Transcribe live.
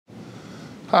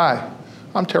Hi,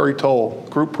 I'm Terry Towle,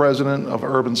 Group President of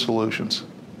Urban Solutions.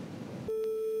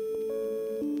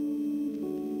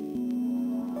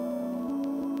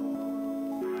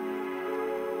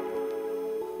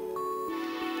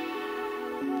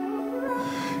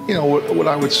 You know, what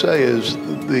I would say is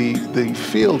the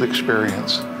field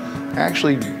experience,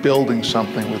 actually building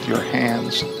something with your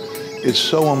hands, is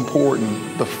so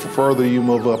important the further you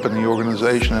move up in the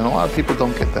organization, and a lot of people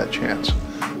don't get that chance,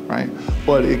 right?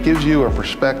 But it gives you a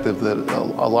perspective that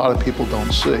a lot of people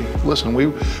don't see. Listen, we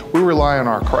rely on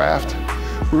our craft.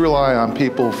 We rely on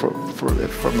people from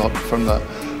the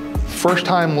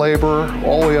first-time laborer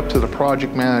all the way up to the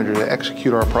project manager to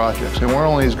execute our projects. And we're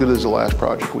only as good as the last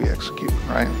project we execute,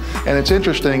 right? And it's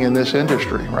interesting in this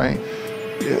industry, right?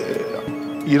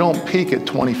 You don't peak at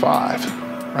 25,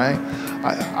 right?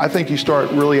 I think you start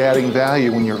really adding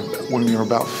value when you're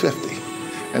about 50.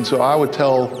 And so I would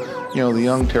tell, you know, the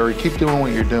young Terry, keep doing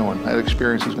what you're doing. That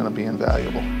experience is going to be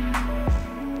invaluable.